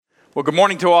Well, good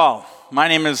morning to all. My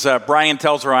name is Brian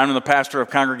Telzer. I'm the pastor of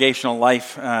Congregational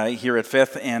Life here at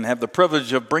Fifth and have the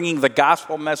privilege of bringing the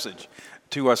gospel message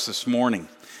to us this morning.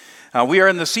 We are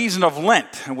in the season of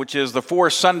Lent, which is the 4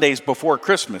 Sundays before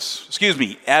Christmas.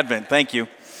 Advent, thank you.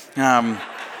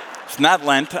 It's not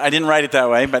Lent. I didn't write it that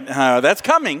way, but that's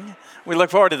coming. We look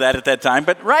forward to that at that time.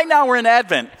 But right now we're in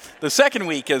Advent, the second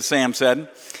week, as Sam said.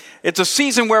 It's a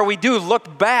season where we do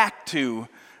look back to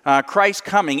Christ's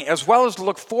coming, as well as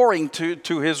look forward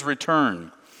to his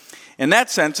return. In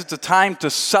that sense, it's a time to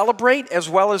celebrate as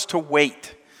well as to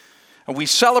wait. And we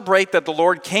celebrate that the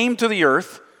Lord came to the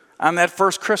earth on that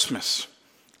first Christmas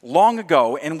long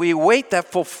ago, and we await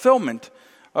that fulfillment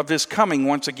of his coming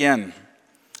once again.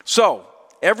 So,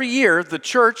 every year, the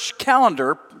church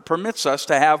calendar permits us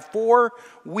to have 4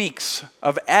 weeks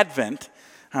of Advent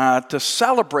to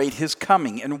celebrate his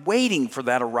coming and waiting for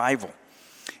that arrival.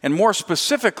 And more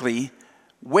specifically,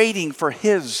 waiting for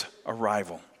his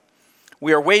arrival.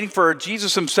 We are waiting for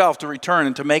Jesus himself to return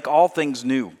and to make all things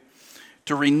new,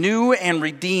 to renew and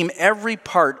redeem every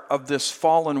part of this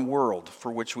fallen world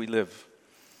for which we live.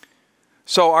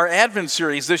 So our Advent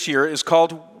series this year is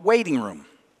called Waiting Room.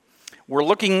 We're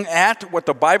looking at what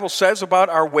the Bible says about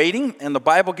our waiting, and the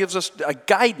Bible gives us a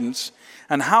guidance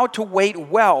on how to wait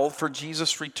well for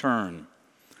Jesus' return.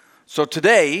 So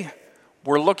today,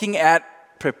 we're looking at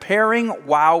preparing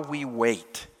while we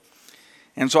wait.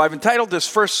 And so I've entitled this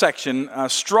first section,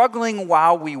 Struggling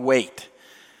While We Wait.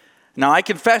 Now, I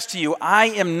confess to you, I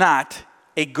am not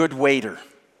a good waiter.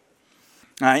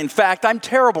 In fact, I'm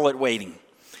terrible at waiting.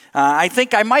 I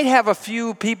think I might have a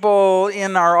few people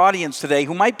in our audience today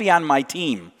who might be on my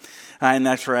team in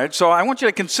that regard. So I want you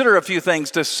to consider a few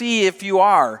things to see if you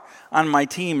are on my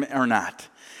team or not.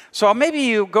 So maybe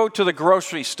you go to the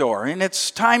grocery store and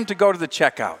it's time to go to the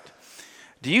checkout.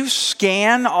 Do you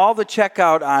scan all the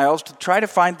checkout aisles to try to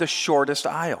find the shortest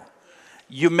aisle?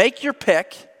 You make your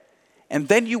pick, and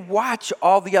then you watch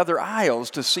all the other aisles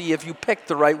to see if you picked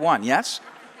the right one, yes?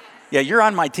 Yeah, you're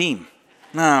on my team.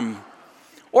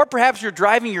 Or perhaps you're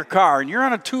driving your car, and you're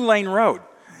on a 2-lane road,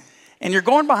 and you're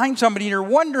going behind somebody, and you're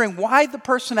wondering why the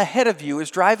person ahead of you is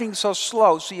driving so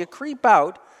slow, so you creep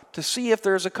out to see if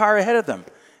there's a car ahead of them.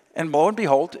 And lo and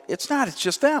behold, it's not, it's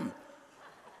just them.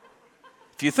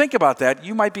 If you think about that,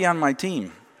 you might be on my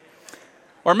team.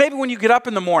 Or maybe when you get up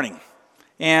in the morning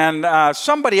and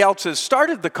somebody else has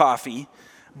started the coffee,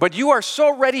 but you are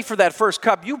so ready for that first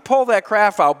cup, you pull that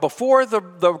carafe out before the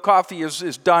coffee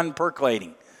is done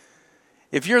percolating.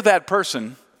 If you're that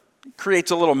person, it creates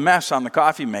a little mess on the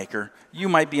coffee maker, you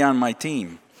might be on my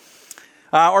team.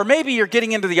 Or maybe you're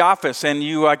getting into the office and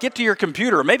you get to your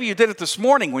computer. Or maybe you did it this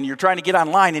morning when you're trying to get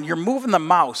online and you're moving the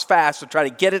mouse fast to try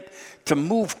to get it to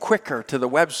move quicker to the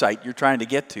website you're trying to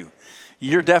get to.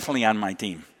 You're definitely on my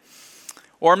team.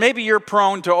 Or maybe you're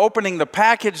prone to opening the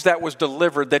package that was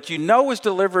delivered that you know was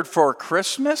delivered for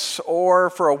Christmas or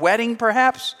for a wedding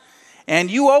perhaps, and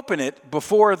you open it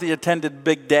before the attended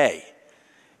big day.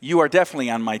 You are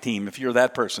definitely on my team if you're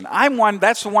that person.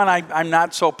 That's the one I'm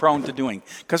not so prone to doing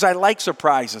because I like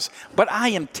surprises, but I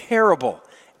am terrible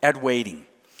at waiting.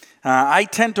 I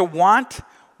tend to want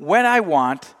when I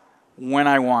want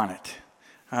it.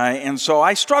 And so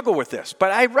I struggle with this,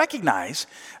 but I recognize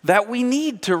that we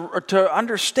need to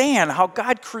understand how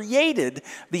God created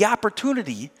the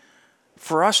opportunity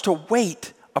for us to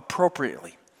wait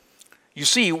appropriately. You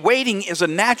see, waiting is a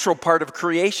natural part of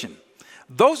creation.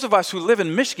 Those of us who live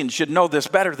in Michigan should know this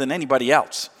better than anybody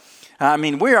else.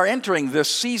 We are entering this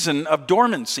season of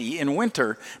dormancy in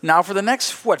winter now for the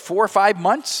next, 4 or 5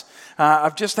 months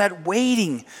of just that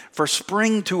waiting for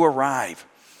spring to arrive.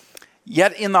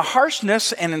 Yet in the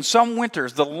harshness and in some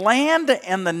winters, the land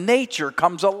and the nature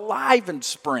comes alive in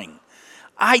spring.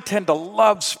 I tend to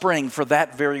love spring for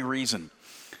that very reason.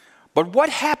 But what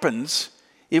happens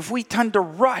if we tend to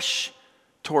rush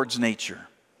towards nature?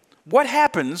 What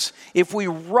happens if we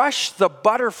rush the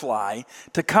butterfly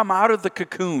to come out of the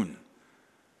cocoon?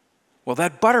 Well,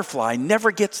 that butterfly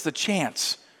never gets the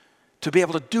chance to be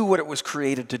able to do what it was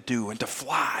created to do and to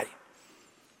fly.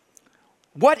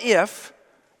 What if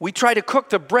we try to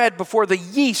cook the bread before the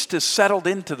yeast is settled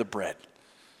into the bread?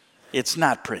 It's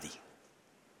not pretty.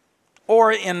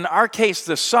 Or in our case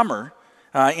this summer,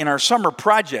 in our summer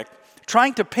project,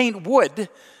 trying to paint wood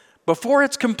before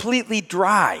it's completely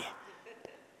dry.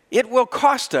 It will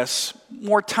cost us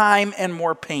more time and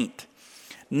more paint.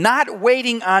 Not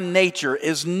waiting on nature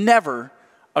is never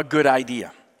a good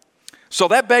idea. So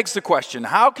that begs the question,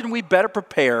 how can we better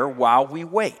prepare while we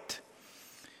wait?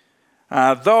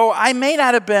 Though I may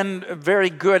not have been very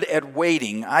good at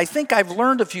waiting, I think I've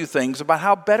learned a few things about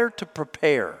how better to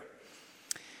prepare.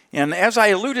 And as I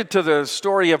alluded to the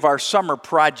story of our summer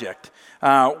project,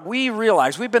 we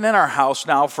realized we've been in our house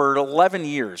now for 11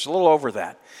 years, a little over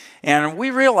that. And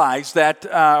we realized that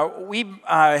we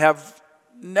have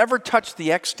never touched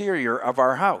the exterior of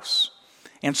our house.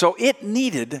 And so it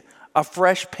needed a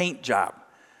fresh paint job.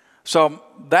 So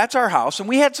that's our house, and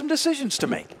we had some decisions to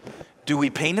make. Do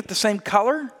we paint it the same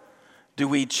color? Do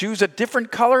we choose a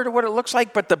different color to what it looks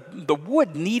like? But the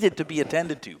wood needed to be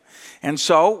attended to. And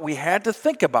so we had to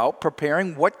think about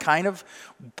preparing what kind of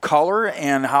color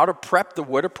and how to prep the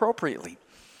wood appropriately.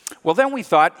 Well, then we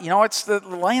thought, it's the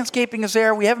landscaping is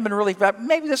there. We haven't been really,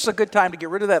 maybe this is a good time to get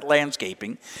rid of that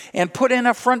landscaping and put in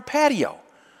a front patio.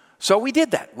 So we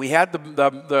did that. We had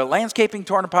the landscaping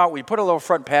torn apart. We put a little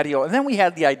front patio. And then we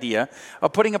had the idea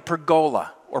of putting a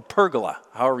pergola, or pergola,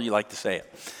 however you like to say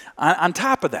it, on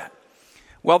top of that.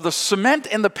 Well, the cement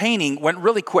and the painting went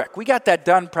really quick. We got that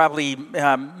done probably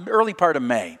early part of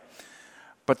May.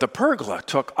 But the pergola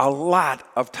took a lot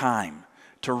of time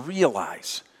to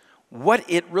realize what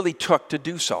it really took to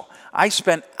do so. I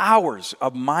spent hours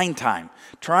of mind time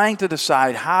trying to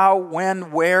decide how,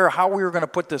 when, where, how we were going to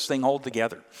put this thing all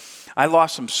together. I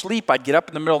lost some sleep. I'd get up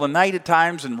in the middle of the night at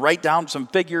times and write down some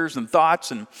figures and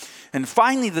thoughts. And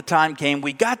finally the time came.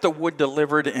 We got the wood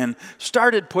delivered and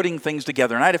started putting things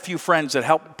together. And I had a few friends that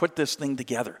helped put this thing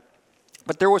together.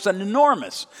 But there was an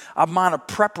enormous amount of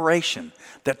preparation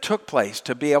that took place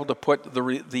to be able to put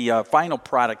the final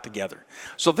product together.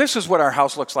 So this is what our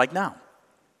house looks like now.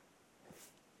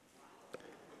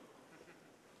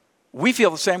 We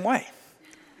feel the same way.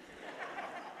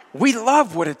 We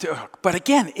love what it took. But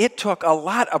again, it took a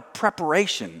lot of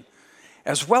preparation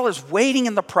as well as waiting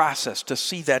in the process to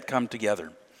see that come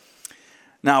together.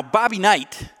 Now, Bobby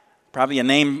Knight, probably a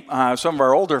name some of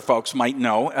our older folks might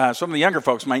know. Some of the younger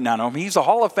folks might not know him. He's a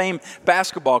Hall of Fame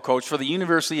basketball coach for the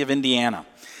University of Indiana.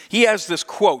 He has this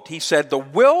quote. He said, "The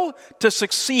will to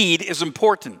succeed is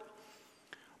important,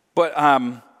 but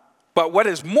what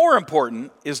is more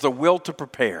important is the will to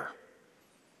prepare."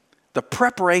 The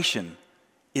preparation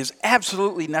is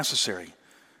absolutely necessary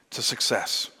to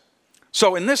success.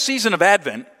 So in this season of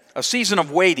Advent, a season of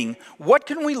waiting, what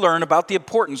can we learn about the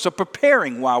importance of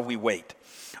preparing while we wait?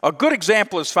 A good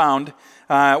example is found,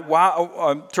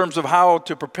 in terms of how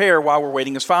to prepare while we're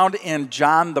waiting, is found in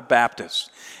John the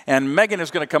Baptist. And Megan is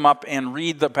going to come up and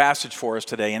read the passage for us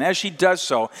today. And as she does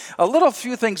so, a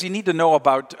few things you need to know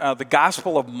about the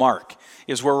Gospel of Mark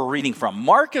is where we're reading from.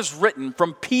 Mark is written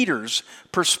from Peter's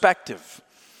perspective.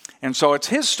 And so it's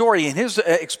his story and his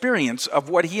experience of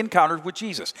what he encountered with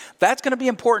Jesus. That's going to be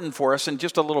important for us in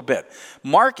just a little bit.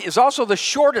 Mark is also the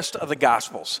shortest of the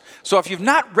Gospels. So if you've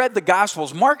not read the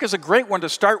Gospels, Mark is a great one to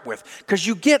start with because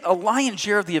you get a lion's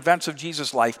share of the events of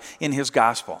Jesus' life in his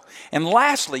Gospel. And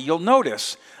lastly, you'll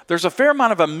notice there's a fair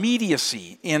amount of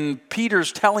immediacy in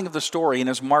Peter's telling of the story and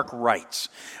as Mark writes.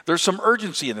 There's some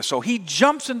urgency in this. So he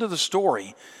jumps into the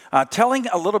story telling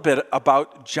a little bit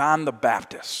about John the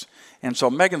Baptist. And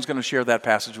so Megan's going to share that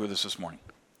passage with us this morning.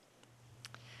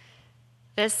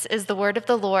 This is the word of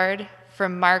the Lord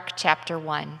from Mark chapter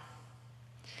 1.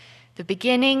 The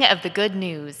beginning of the good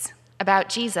news about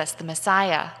Jesus, the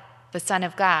Messiah, the Son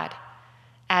of God,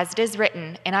 as it is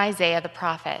written in Isaiah the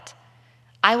prophet,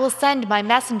 "I will send my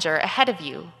messenger ahead of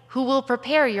you, who will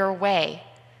prepare your way."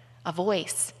 A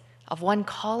voice of one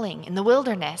calling in the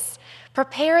wilderness,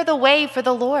 "Prepare the way for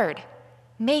the Lord.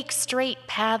 Make straight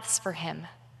paths for him."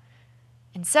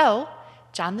 And so,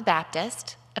 John the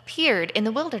Baptist appeared in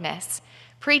the wilderness,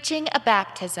 preaching a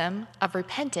baptism of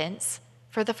repentance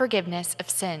for the forgiveness of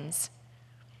sins.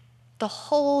 The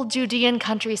whole Judean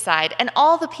countryside and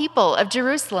all the people of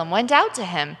Jerusalem went out to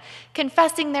him,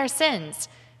 confessing their sins.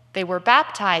 They were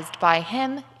baptized by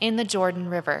him in the Jordan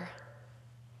River.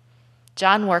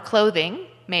 John wore clothing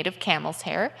made of camel's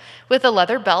hair, with a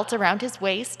leather belt around his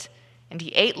waist, and he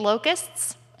ate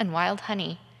locusts and wild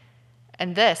honey.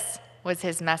 And this was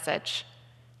his message: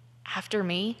 "After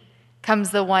me comes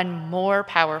the one more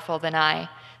powerful than I,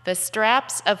 the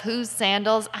straps of whose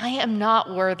sandals I am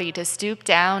not worthy to stoop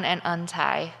down and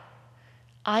untie.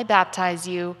 I baptize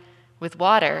you with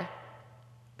water,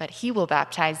 but he will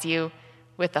baptize you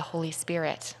with the Holy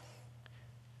Spirit."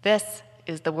 This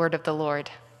is the word of the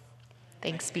Lord.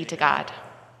 Thanks be to God.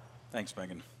 Thanks,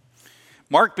 Megan.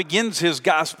 Mark begins his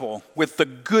gospel with the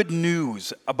good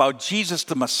news about Jesus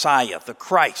the Messiah, the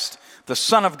Christ, the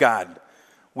Son of God,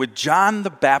 with John the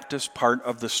Baptist part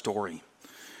of the story.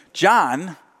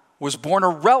 John was born a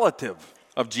relative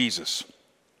of Jesus.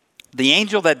 The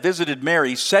angel that visited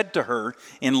Mary said to her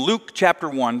in Luke chapter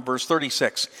 1, verse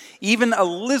 36, "Even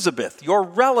Elizabeth, your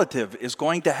relative, is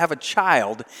going to have a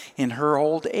child in her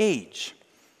old age."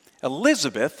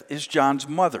 Elizabeth is John's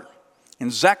mother,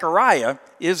 and Zechariah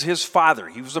is his father.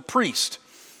 He was a priest.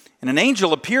 And an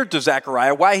angel appeared to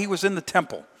Zechariah while he was in the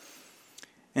temple.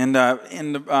 And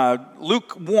in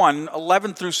Luke 1,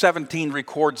 11 through 17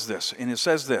 records this, and it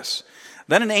says this.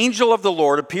 Then an angel of the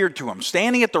Lord appeared to him,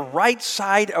 standing at the right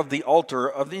side of the altar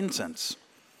of incense.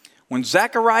 When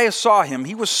Zechariah saw him,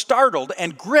 he was startled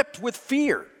and gripped with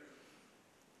fear.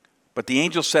 But the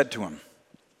angel said to him,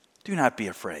 "Do not be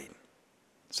afraid,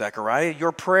 Zechariah,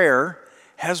 your prayer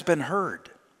has been heard.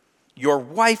 Your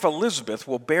wife Elizabeth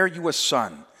will bear you a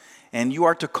son, and you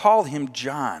are to call him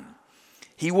John.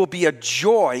 He will be a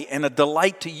joy and a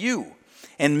delight to you,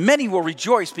 and many will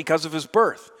rejoice because of his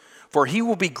birth. For he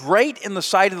will be great in the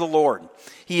sight of the Lord.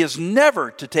 He is never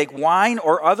to take wine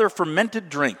or other fermented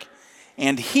drink,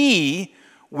 and he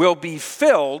will be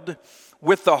filled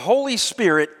with the Holy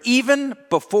Spirit even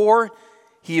before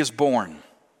he is born."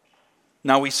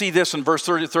 Now we see this in verse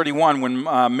 31 when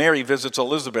Mary visits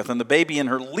Elizabeth, and the baby in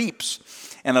her leaps,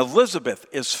 and Elizabeth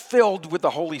is filled with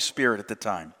the Holy Spirit at the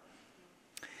time.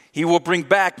 He will bring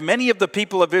back many of the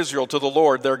people of Israel to the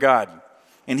Lord their God.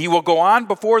 And he will go on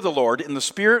before the Lord in the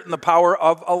spirit and the power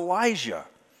of Elijah,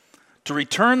 to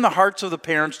return the hearts of the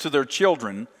parents to their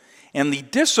children and the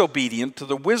disobedient to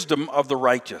the wisdom of the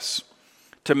righteous,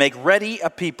 to make ready a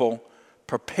people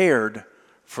prepared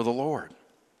for the Lord.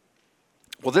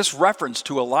 Well, this reference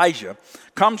to Elijah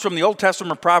comes from the Old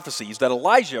Testament prophecies that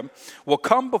Elijah will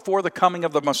come before the coming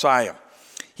of the Messiah.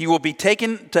 He will be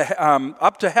taken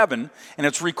up to heaven, and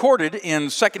it's recorded in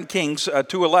 2 Kings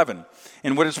 2:11.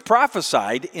 And what is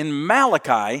prophesied in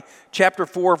Malachi chapter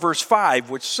 4, verse 5,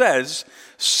 which says,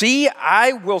 "See,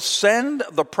 I will send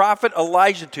the prophet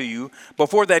Elijah to you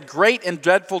before that great and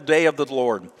dreadful day of the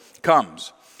Lord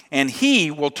comes. And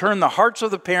he will turn the hearts of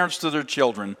the parents to their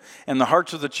children, and the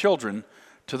hearts of the children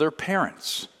to their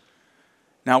parents."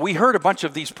 Now, we heard a bunch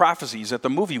of these prophecies at the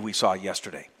movie we saw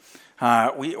yesterday.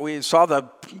 We saw the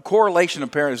correlation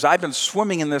of parents. I've been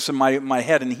swimming in this in my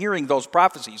head and hearing those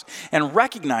prophecies and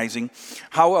recognizing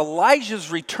how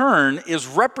Elijah's return is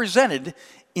represented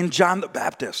in John the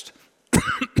Baptist.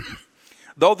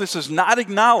 Though this is not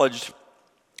acknowledged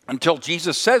until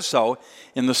Jesus says so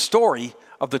in the story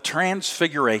of the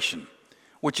Transfiguration,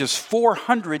 which is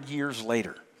 400 years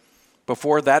later,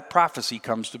 before that prophecy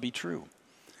comes to be true.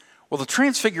 Well, the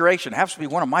Transfiguration happens to be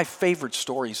one of my favorite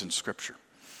stories in Scripture.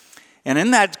 And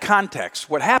in that context,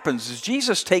 what happens is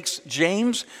Jesus takes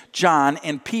James, John,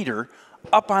 and Peter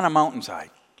up on a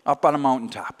mountainside, up on a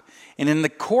mountaintop. And in the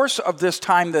course of this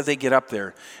time that they get up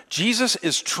there, Jesus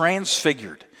is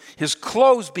transfigured. His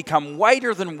clothes become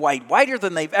whiter than white, whiter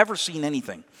than they've ever seen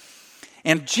anything.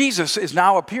 And Jesus is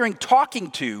now appearing, talking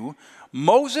to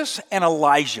Moses and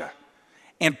Elijah.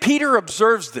 And Peter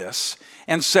observes this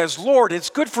and says, "Lord, it's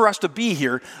good for us to be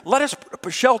here. Let us put up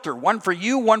a shelter, one for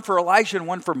you, one for Elijah, and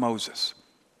one for Moses."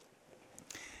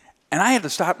 And I had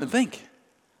to stop and think,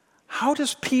 how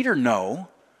does Peter know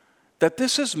that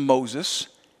this is Moses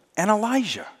and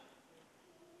Elijah?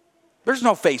 There's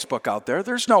no Facebook out there.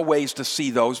 There's no ways to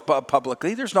see those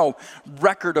publicly. There's no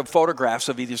record of photographs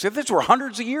of either. These were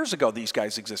hundreds of years ago these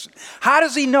guys existed. How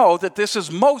does he know that this is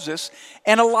Moses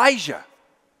and Elijah?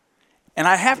 And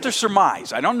I have to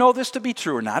surmise, I don't know this to be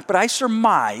true or not, but I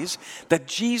surmise that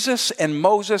Jesus and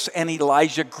Moses and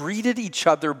Elijah greeted each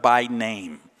other by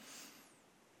name.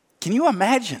 Can you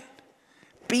imagine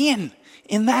being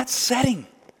in that setting?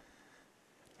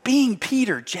 Being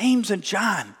Peter, James, and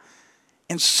John,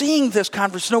 and seeing this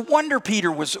conversation. No wonder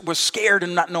Peter was scared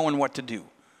and not knowing what to do.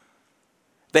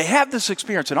 They have this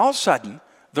experience, and all of a sudden,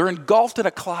 they're engulfed in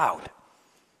a cloud.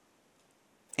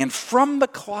 And from the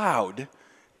cloud,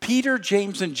 Peter,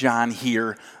 James, and John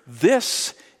hear,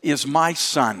 "This is my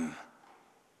son,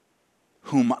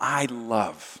 whom I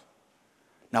love."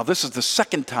 Now, this is the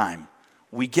second time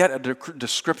we get a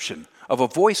description of a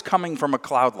voice coming from a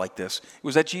cloud like this. It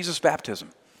was at Jesus'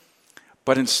 baptism.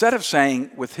 But instead of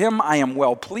saying, "With him I am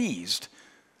well pleased,"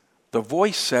 the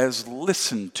voice says,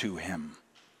 "Listen to him."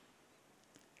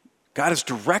 God is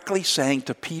directly saying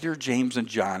to Peter, James, and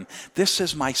John, "This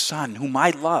is my son, whom I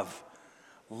love.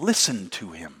 Listen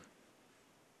to him."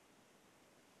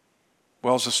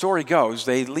 Well, as the story goes,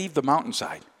 they leave the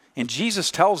mountainside. And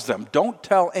Jesus tells them, "Don't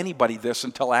tell anybody this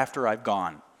until after I've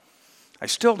gone." I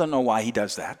still don't know why he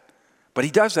does that. But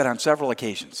he does that on several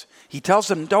occasions. He tells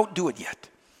them, "Don't do it yet."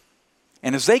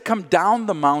 And as they come down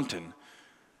the mountain,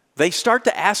 they start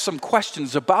to ask some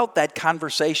questions about that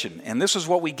conversation. And this is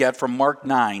what we get from Mark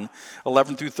 9,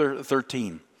 11 through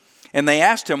 13. And they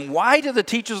asked him, "Why do the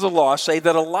teachers of the law say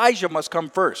that Elijah must come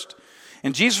first?"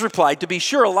 And Jesus replied, "To be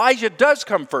sure, Elijah does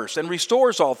come first and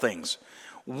restores all things.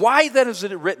 Why then is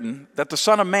it written that the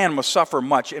Son of Man must suffer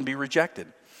much and be rejected?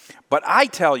 But I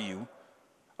tell you,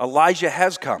 Elijah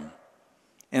has come,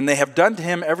 and they have done to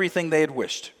him everything they had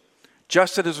wished,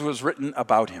 just as it was written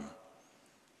about him.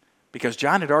 Because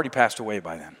John had already passed away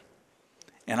by then.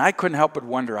 And I couldn't help but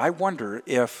wonder, I wonder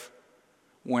if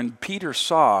when Peter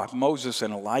saw Moses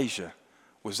and Elijah,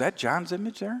 was that John's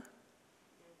image there?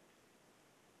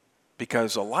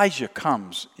 Because Elijah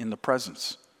comes in the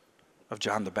presence of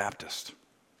John the Baptist.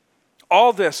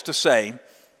 All this to say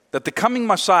that the coming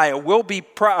Messiah will be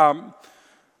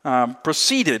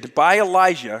preceded by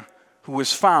Elijah, who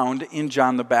is found in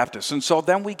John the Baptist. And so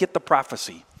then we get the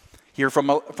prophecy here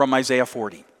from Isaiah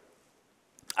 40.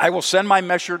 I will send my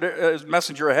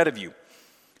messenger ahead of you,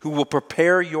 who will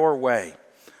prepare your way.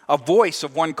 A voice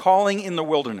of one calling in the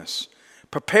wilderness.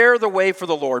 Prepare the way for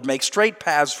the Lord, make straight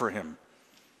paths for him.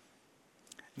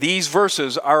 These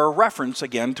verses are a reference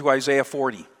again to Isaiah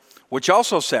 40, which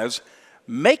also says,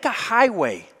 make a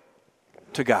highway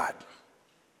to God.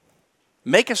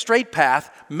 Make a straight path,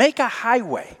 make a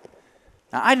highway.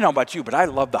 Now, I don't know about you, but I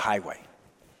love the highway.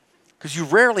 Because you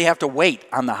rarely have to wait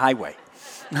on the highway.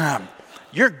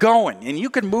 You're going, and you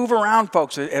can move around,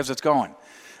 folks, as it's going.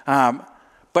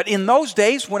 But in those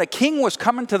days, when a king was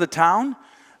coming to the town,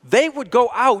 they would go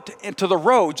out into the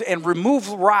roads and remove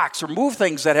rocks, remove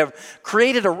things that have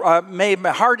created made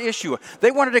a hard issue.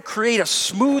 They wanted to create a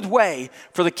smooth way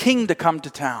for the king to come to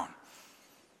town.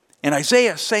 And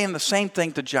Isaiah is saying the same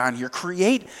thing to John here.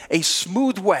 Create a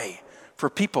smooth way for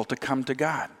people to come to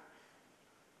God.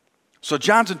 So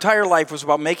John's entire life was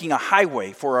about making a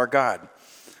highway for our God,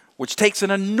 which takes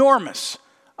an enormous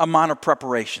amount of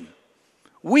preparation.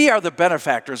 We are the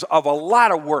benefactors of a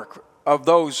lot of work of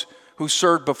those who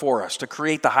served before us to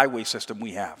create the highway system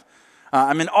we have.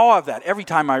 I'm in awe of that every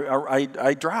time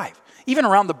I drive. Even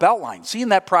around the Beltline, seeing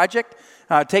that project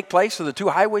take place so the two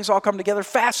highways all come together,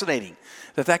 fascinating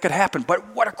that could happen.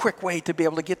 But what a quick way to be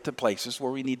able to get to places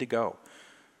where we need to go.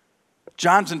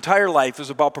 John's entire life is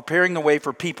about preparing the way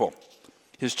for people,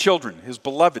 his children, his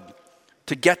beloved,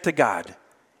 to get to God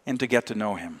and to get to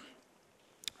know him.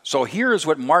 So here is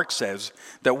what Mark says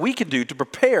that we can do to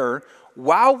prepare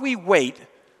while we wait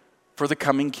for the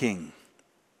coming king.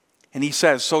 And he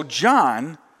says, so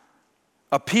John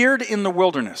appeared in the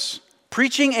wilderness,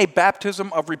 preaching a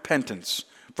baptism of repentance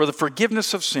for the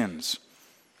forgiveness of sins.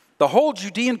 The whole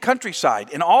Judean countryside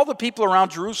and all the people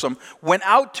around Jerusalem went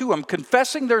out to him,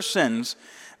 confessing their sins.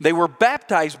 They were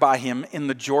baptized by him in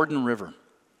the Jordan River.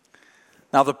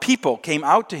 Now the people came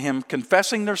out to him,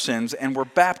 confessing their sins, and were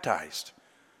baptized.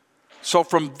 So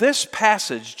from this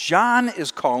passage, John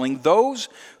is calling those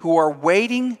who are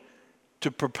waiting to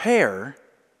prepare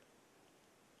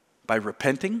by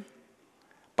repenting,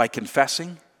 by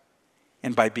confessing,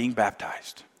 and by being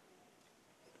baptized.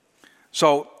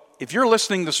 So if you're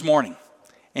listening this morning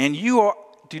and you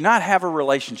do not have a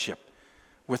relationship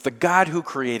with the God who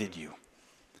created you,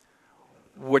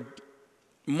 what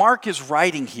Mark is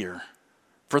writing here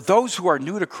for those who are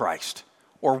new to Christ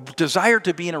or desire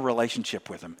to be in a relationship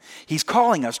with him, he's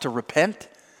calling us to repent,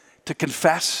 to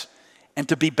confess, and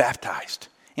to be baptized,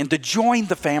 and to join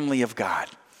the family of God.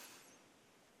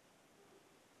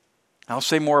 I'll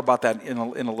say more about that in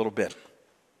a little bit.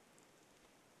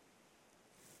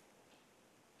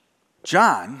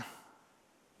 John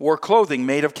wore clothing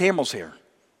made of camel's hair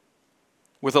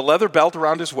with a leather belt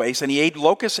around his waist, and he ate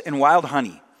locusts and wild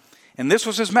honey. And this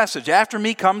was his message: after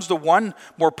me comes the one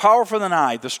more powerful than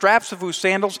I, the straps of whose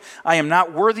sandals I am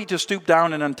not worthy to stoop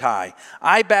down and untie.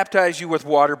 I baptize you with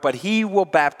water, but he will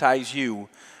baptize you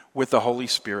with the Holy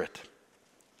Spirit.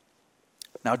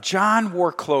 Now, John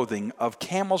wore clothing of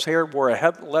camel's hair, wore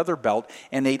a leather belt,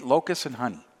 and ate locusts and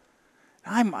honey.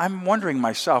 I'm wondering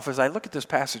myself as I look at this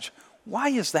passage, why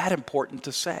is that important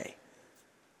to say?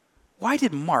 Why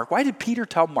did Peter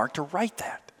tell Mark to write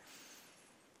that?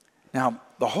 Now,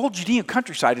 the whole Judean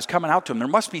countryside is coming out to him. There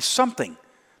must be something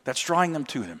that's drawing them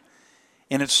to him.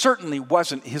 And it certainly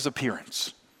wasn't his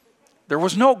appearance. There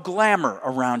was no glamour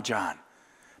around John.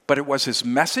 But it was his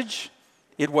message,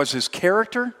 it was his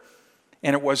character,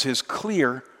 and it was his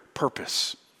clear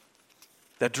purpose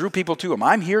that drew people to him.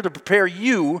 I'm here to prepare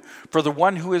you for the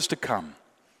one who is to come.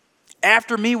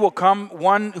 After me will come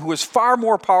one who is far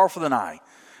more powerful than I,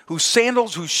 whose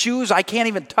sandals, whose shoes I can't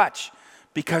even touch,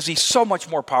 because he's so much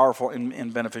more powerful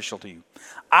and beneficial to you.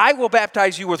 I will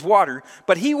baptize you with water,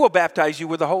 but he will baptize you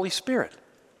with the Holy Spirit.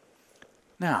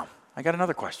 Now, I got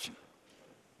another question.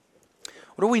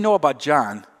 What do we know about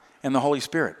John and the Holy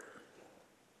Spirit?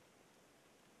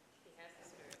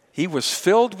 He was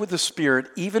filled with the Spirit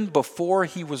even before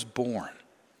he was born.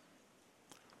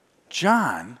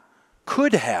 John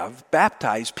could have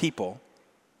baptized people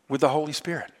with the Holy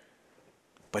Spirit,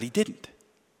 but he didn't.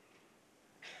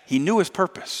 He knew his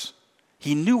purpose.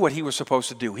 He knew what he was supposed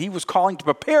to do. He was calling to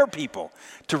prepare people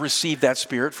to receive that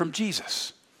Spirit from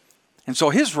Jesus. And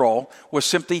so his role was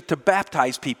simply to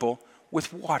baptize people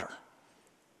with water.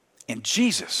 And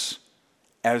Jesus,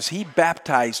 as he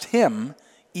baptized him,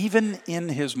 even in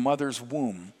his mother's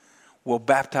womb, will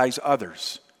baptize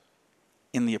others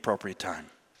in the appropriate time.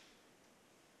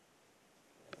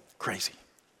 Crazy.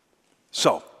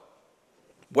 So,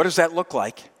 what does that look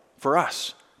like for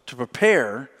us to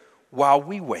prepare while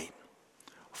we wait?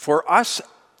 For us,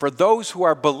 for those who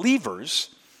are believers,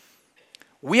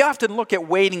 we often look at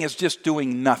waiting as just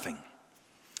doing nothing.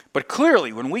 But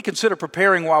clearly, when we consider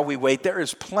preparing while we wait, there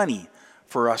is plenty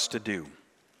for us to do.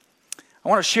 I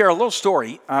want to share a little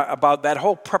story about that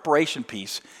whole preparation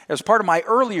piece as part of my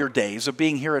earlier days of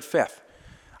being here at Fifth.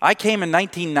 I came in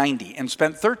 1990 and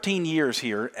spent 13 years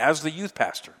here as the youth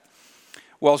pastor.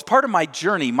 Well, as part of my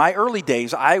journey, my early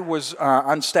days, I was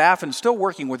on staff and still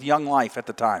working with Young Life at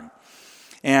the time.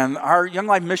 And our Young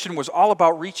Life mission was all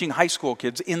about reaching high school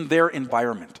kids in their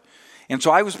environment. And so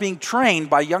I was being trained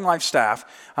by Young Life staff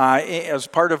as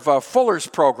part of Fuller's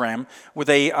program with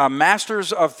a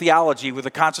Master's of Theology with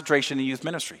a concentration in youth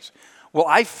ministries. Well,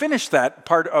 I finished that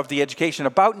part of the education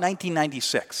about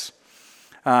 1996.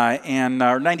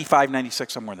 Or 95,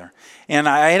 96, somewhere there. And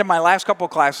I had my last couple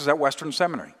of classes at Western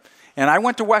Seminary. And I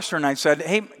went to Western and I said,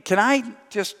 hey, can I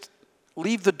just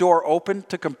leave the door open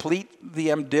to complete the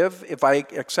MDiv if I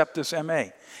accept this MA?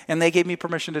 And they gave me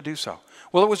permission to do so.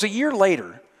 Well, it was a year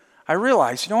later, I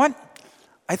realized, you know what?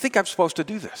 I think I'm supposed to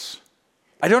do this.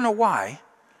 I don't know why,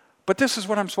 but this is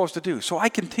what I'm supposed to do. So I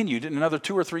continued in another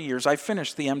 2 or 3 years. I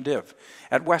finished the MDiv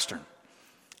at Western.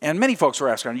 And many folks were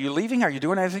asking, are you leaving? Are you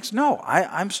doing anything? No,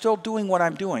 I'm still doing what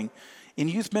I'm doing in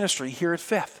youth ministry here at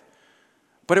Fifth.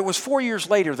 But it was 4 years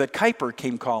later that Kuiper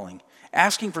came calling,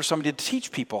 asking for somebody to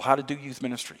teach people how to do youth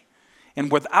ministry.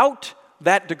 And without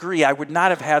that degree, I would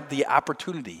not have had the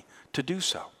opportunity to do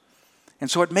so. And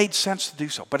so it made sense to do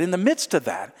so. But in the midst of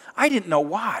that, I didn't know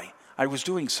why I was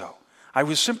doing so. I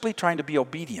was simply trying to be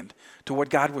obedient to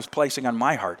what God was placing on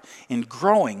my heart in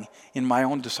growing in my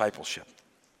own discipleship.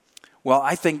 Well,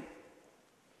 I think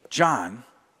John,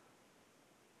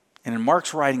 and in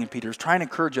Mark's writing and Peter, is trying to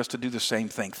encourage us to do the same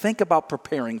thing. Think about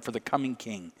preparing for the coming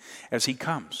king as he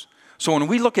comes. So when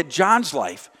we look at John's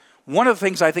life, one of the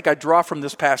things I think I draw from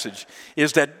this passage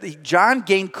is that John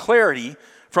gained clarity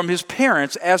from his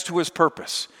parents as to his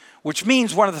purpose, which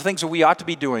means one of the things that we ought to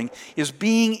be doing is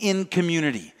being in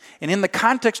community. And in the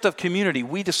context of community,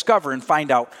 we discover and find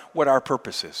out what our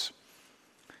purpose is.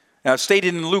 Now,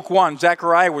 stated in Luke 1,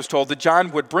 Zechariah was told that John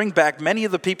would bring back many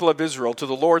of the people of Israel to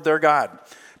the Lord their God,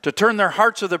 to turn their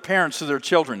hearts of their parents to their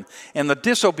children, and the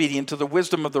disobedient to the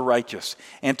wisdom of the righteous,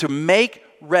 and to make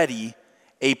ready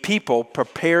a people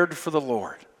prepared for the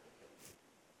Lord.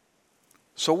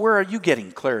 So where are you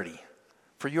getting clarity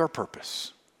for your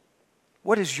purpose?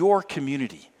 What is your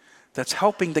community that's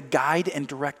helping to guide and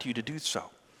direct you to do so?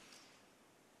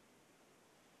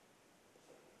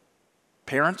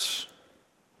 Parents,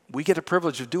 we get a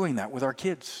privilege of doing that with our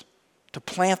kids, to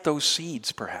plant those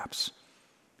seeds perhaps,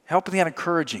 helping and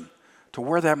encouraging to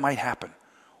where that might happen.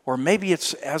 Or maybe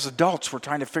it's as adults we're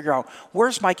trying to figure out,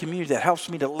 where's my community that helps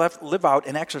me to live out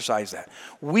and exercise that?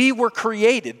 We were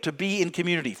created to be in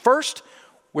community. First,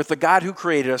 with the God who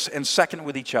created us, and second,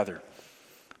 with each other.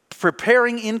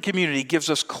 Preparing in community gives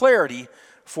us clarity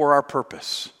for our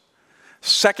purpose.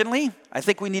 Secondly, I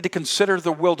think we need to consider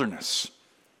the wilderness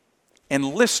and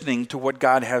listening to what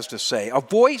God has to say. A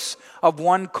voice of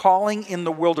one calling in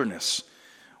the wilderness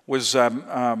was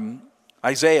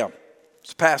Isaiah's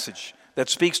passage that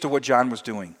speaks to what John was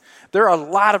doing. There are a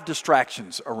lot of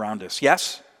distractions around us,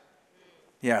 yes?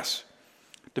 Yes.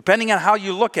 Depending on how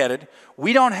you look at it,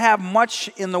 we don't have much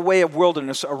in the way of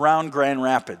wilderness around Grand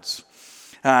Rapids.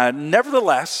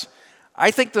 Nevertheless,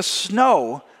 I think the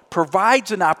snow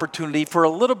provides an opportunity for a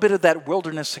little bit of that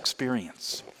wilderness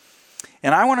experience.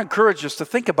 And I want to encourage us to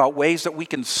think about ways that we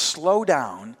can slow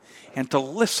down and to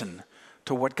listen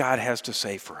to what God has to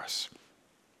say for us.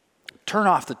 Turn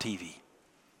off the TV.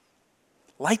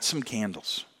 Light some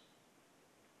candles.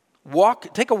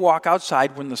 Take a walk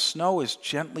outside when the snow is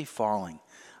gently falling.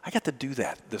 I got to do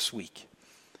that this week.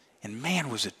 And man,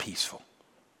 was it peaceful.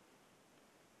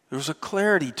 There was a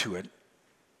clarity to it,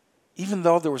 even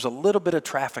though there was a little bit of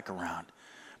traffic around.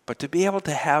 But to be able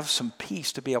to have some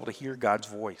peace, to be able to hear God's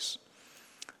voice.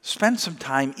 Spend some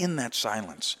time in that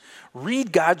silence.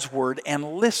 Read God's word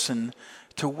and listen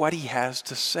to what he has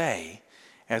to say,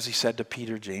 as he said to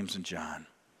Peter, James, and John.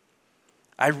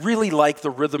 I really like the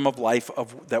rhythm of life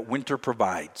that winter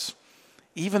provides,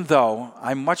 even though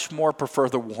I much more prefer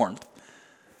the warmth.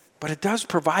 But it does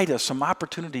provide us some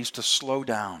opportunities to slow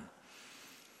down,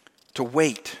 to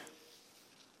wait.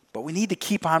 But we need to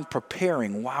keep on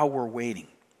preparing while we're waiting.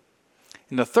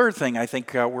 And the third thing I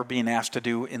think we're being asked to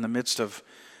do in the midst of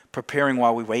preparing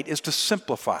while we wait is to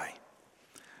simplify.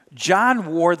 John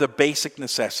wore the basic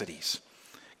necessities.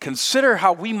 Consider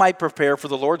how we might prepare for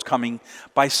the Lord's coming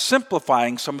by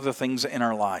simplifying some of the things in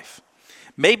our life.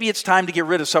 Maybe it's time to get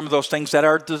rid of some of those things that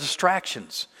are the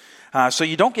distractions, so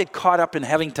you don't get caught up in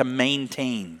having to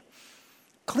maintain.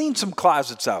 Clean some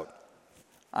closets out.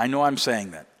 I know I'm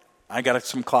saying that. I got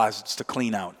some closets to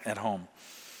clean out at home.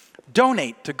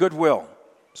 Donate to Goodwill,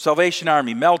 Salvation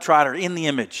Army, Mel Trotter, In the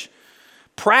Image.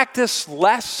 Practice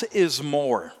less is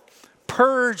more.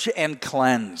 Purge and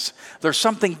cleanse. There's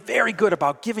something very good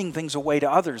about giving things away to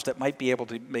others that might be able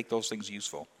to make those things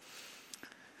useful.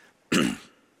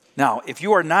 Now, if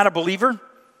you are not a believer,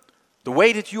 the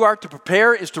way that you are to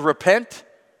prepare is to repent,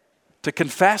 to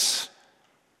confess,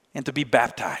 and to be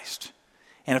baptized.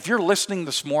 And if you're listening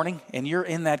this morning and you're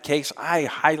in that case, I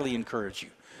highly encourage you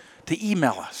to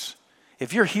email us.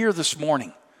 If you're here this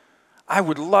morning, I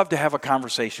would love to have a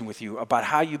conversation with you about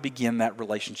how you begin that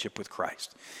relationship with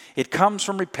Christ. It comes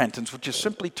from repentance, which is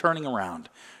simply turning around,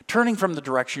 turning from the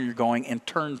direction you're going and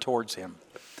turn towards Him.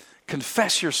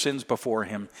 Confess your sins before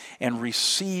Him and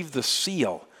receive the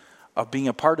seal of being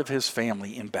a part of His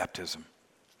family in baptism.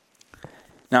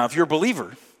 Now, if you're a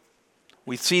believer,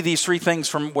 we see these three things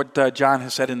from what John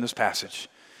has said in this passage.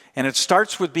 And it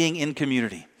starts with being in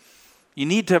community. You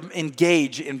need to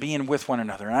engage in being with one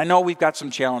another. And I know we've got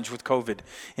some challenge with COVID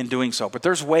in doing so, but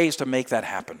there's ways to make that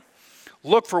happen.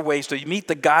 Look for ways to meet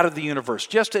the God of the universe.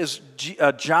 Just as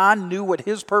John knew what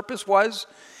his purpose was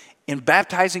in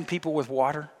baptizing people with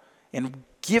water and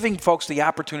giving folks the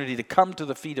opportunity to come to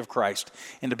the feet of Christ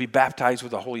and to be baptized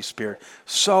with the Holy Spirit,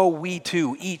 so we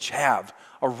too each have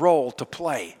a role to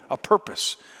play, a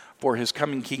purpose for His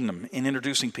coming kingdom in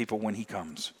introducing people when He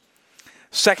comes.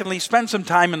 Secondly, spend some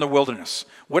time in the wilderness,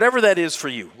 whatever that is for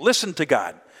you. Listen to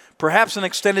God, perhaps an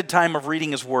extended time of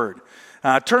reading His Word.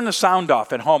 Turn the sound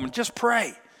off at home and just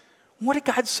pray. What did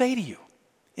God say to you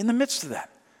in the midst of that?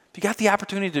 If you got the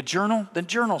opportunity to journal, then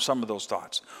journal some of those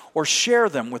thoughts or share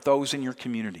them with those in your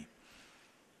community.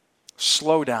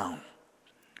 Slow down.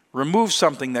 Remove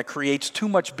something that creates too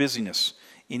much busyness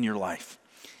in your life.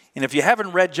 And if you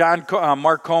haven't read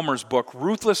Mark Comer's book,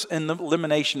 Ruthless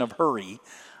Elimination of Hurry,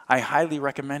 I highly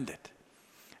recommend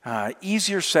it.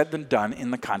 Easier said than done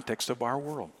in the context of our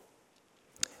world.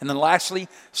 And then lastly,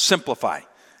 simplify.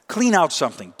 Clean out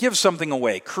something. Give something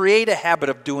away. Create a habit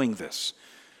of doing this.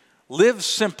 Live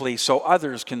simply so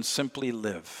others can simply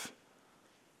live.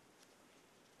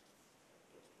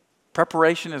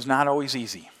 Preparation is not always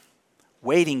easy.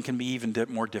 Waiting can be even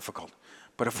more difficult.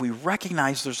 But if we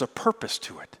recognize there's a purpose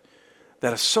to it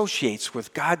that associates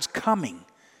with God's coming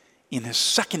in His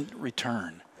second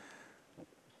return,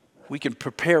 we can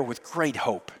prepare with great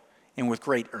hope and with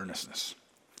great earnestness.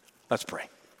 Let's pray.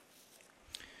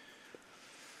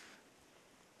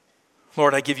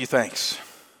 Lord, I give you thanks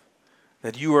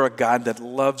that you are a God that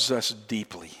loves us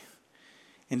deeply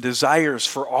and desires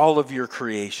for all of your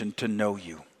creation to know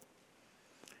you.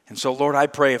 And so, Lord, I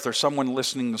pray if there's someone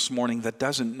listening this morning that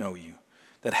doesn't know you,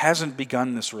 that hasn't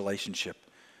begun this relationship,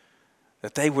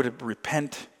 that they would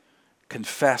repent,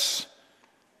 confess,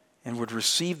 and would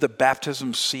receive the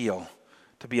baptism seal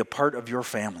to be a part of your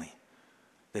family,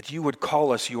 that you would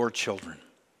call us your children.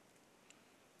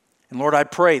 And Lord, I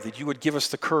pray that you would give us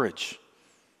the courage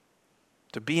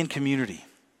to be in community,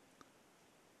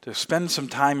 to spend some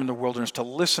time in the wilderness, to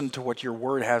listen to what your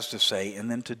word has to say,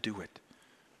 and then to do it,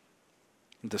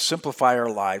 and to simplify our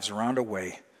lives around a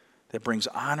way that brings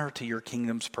honor to your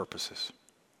kingdom's purposes.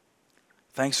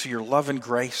 Thanks for your love and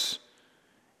grace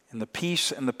and the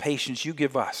peace and the patience you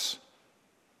give us.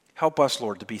 Help us,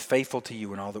 Lord, to be faithful to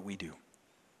you in all that we do.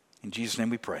 In Jesus' name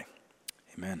we pray.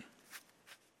 Amen.